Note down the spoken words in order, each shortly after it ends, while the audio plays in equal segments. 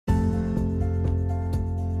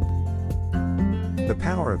The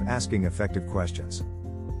power of asking effective questions.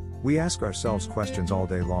 We ask ourselves questions all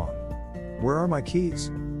day long. Where are my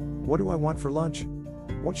keys? What do I want for lunch?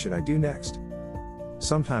 What should I do next?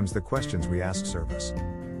 Sometimes the questions we ask serve us.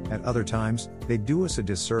 At other times, they do us a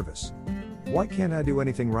disservice. Why can't I do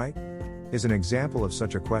anything right? Is an example of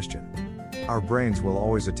such a question. Our brains will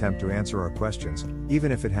always attempt to answer our questions,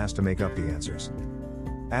 even if it has to make up the answers.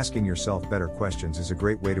 Asking yourself better questions is a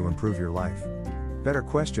great way to improve your life. Better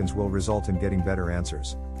questions will result in getting better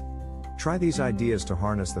answers. Try these ideas to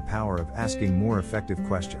harness the power of asking more effective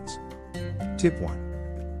questions. Tip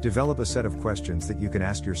 1. Develop a set of questions that you can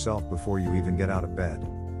ask yourself before you even get out of bed.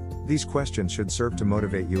 These questions should serve to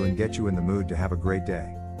motivate you and get you in the mood to have a great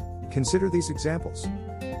day. Consider these examples.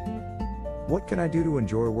 What can I do to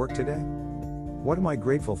enjoy work today? What am I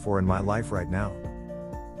grateful for in my life right now?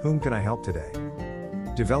 Whom can I help today?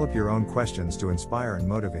 Develop your own questions to inspire and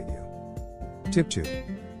motivate you. Tip 2.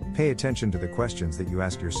 Pay attention to the questions that you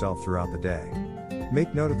ask yourself throughout the day.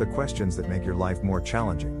 Make note of the questions that make your life more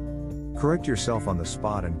challenging. Correct yourself on the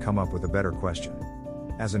spot and come up with a better question.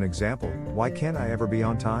 As an example, why can't I ever be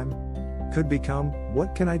on time? Could become,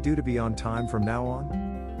 what can I do to be on time from now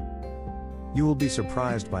on? You will be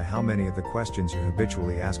surprised by how many of the questions you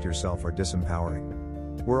habitually ask yourself are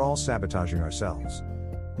disempowering. We're all sabotaging ourselves.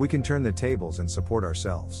 We can turn the tables and support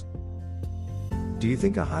ourselves. Do you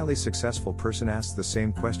think a highly successful person asks the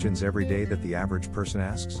same questions every day that the average person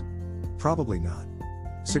asks? Probably not.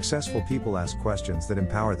 Successful people ask questions that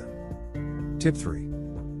empower them. Tip 3.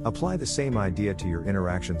 Apply the same idea to your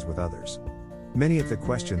interactions with others. Many of the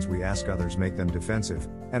questions we ask others make them defensive,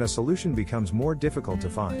 and a solution becomes more difficult to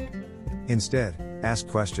find. Instead, ask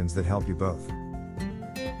questions that help you both.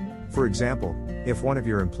 For example, if one of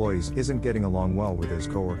your employees isn't getting along well with his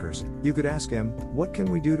coworkers, you could ask him, what can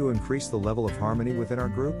we do to increase the level of harmony within our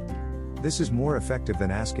group? This is more effective than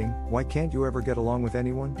asking, why can't you ever get along with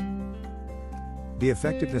anyone? The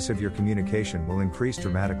effectiveness of your communication will increase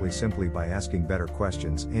dramatically simply by asking better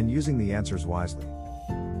questions and using the answers wisely.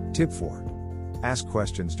 Tip 4. Ask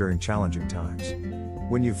questions during challenging times.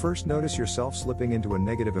 When you first notice yourself slipping into a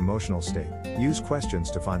negative emotional state, use questions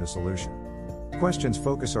to find a solution. Questions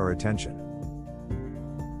focus our attention.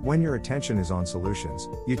 When your attention is on solutions,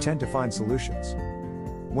 you tend to find solutions.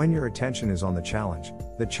 When your attention is on the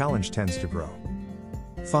challenge tends to grow.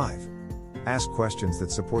 5. Ask questions that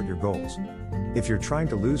support your goals. If you're trying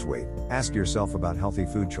to lose weight, ask yourself about healthy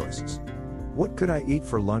food choices. What could I eat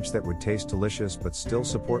for lunch that would taste delicious but still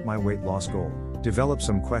support my weight loss goal? Develop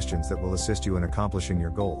some questions that will assist you in accomplishing your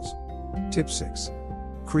goals. Tip 6.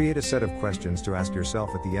 Create a set of questions to ask yourself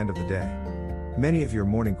at the end of the day. Many of your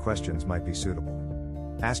morning questions might be suitable.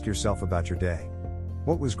 Ask yourself about your day.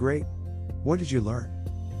 What was great? What did you learn?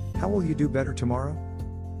 How will you do better tomorrow?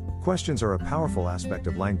 Questions are a powerful aspect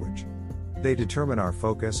of language. They determine our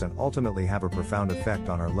focus and ultimately have a profound effect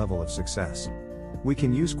on our level of success. We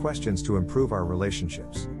can use questions to improve our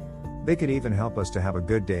relationships. They can even help us to have a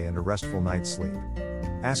good day and a restful night's sleep.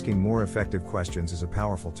 Asking more effective questions is a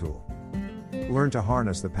powerful tool. Learn to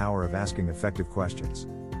harness the power of asking effective questions.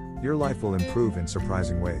 Your life will improve in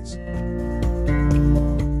surprising ways.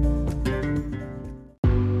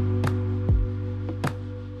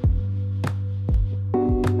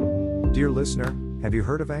 Dear listener, have you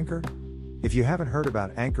heard of Anchor? If you haven't heard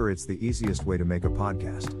about Anchor, it's the easiest way to make a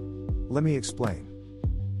podcast. Let me explain.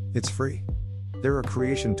 It's free. There are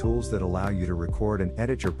creation tools that allow you to record and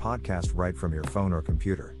edit your podcast right from your phone or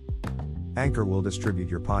computer. Anchor will distribute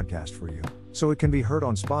your podcast for you, so it can be heard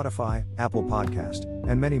on Spotify, Apple Podcast,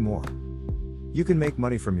 and many more. You can make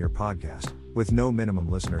money from your podcast, with no minimum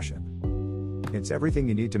listenership. It's everything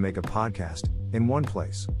you need to make a podcast, in one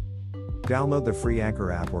place. Download the free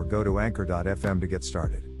Anchor app or go to anchor.fm to get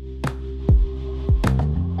started.